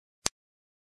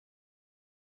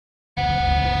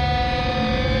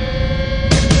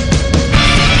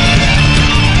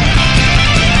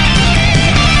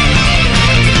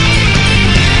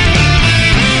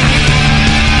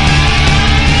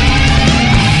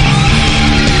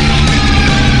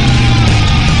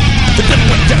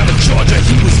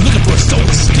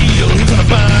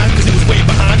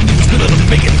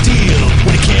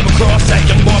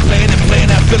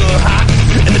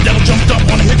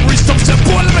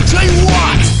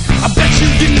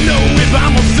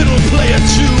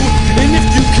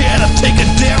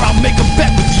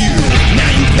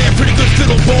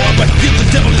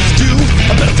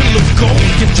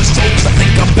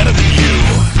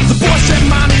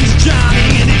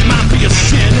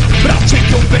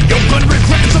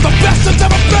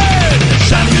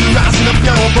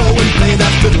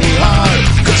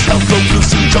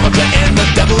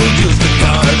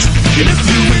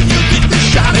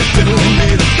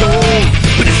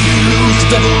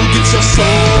lost your soul.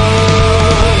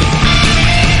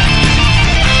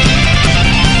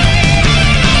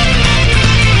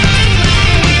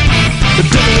 The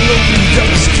devil opened up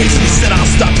his case and he said, I'll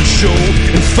start the show.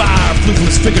 And fire flew from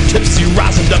his fingertips, he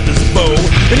risened up his bow.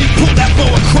 And he pulled that bow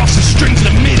across the strings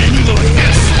and it made an evil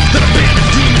hiss. Then a band of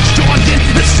demons joined in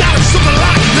and shouted something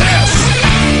like this.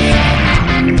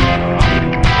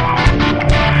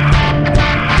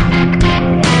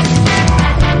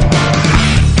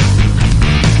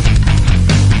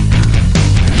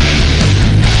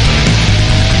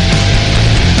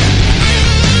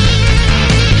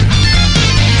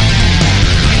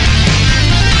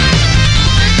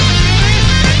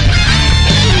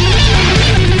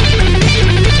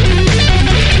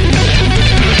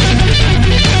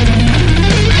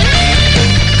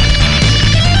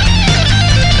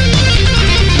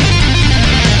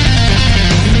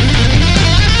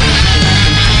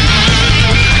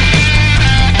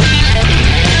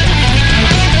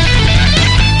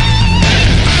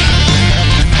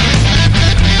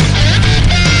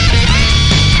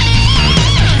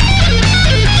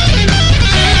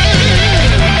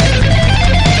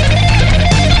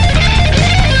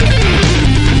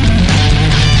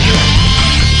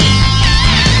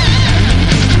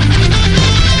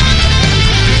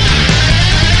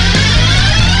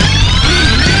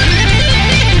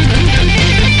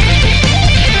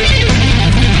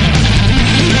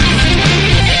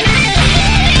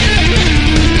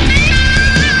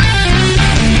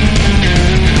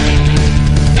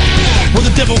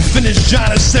 Finished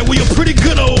John and said, well, you're pretty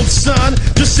good, old son.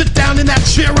 Just sit down in that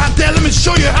chair right there. Let me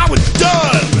show you how it's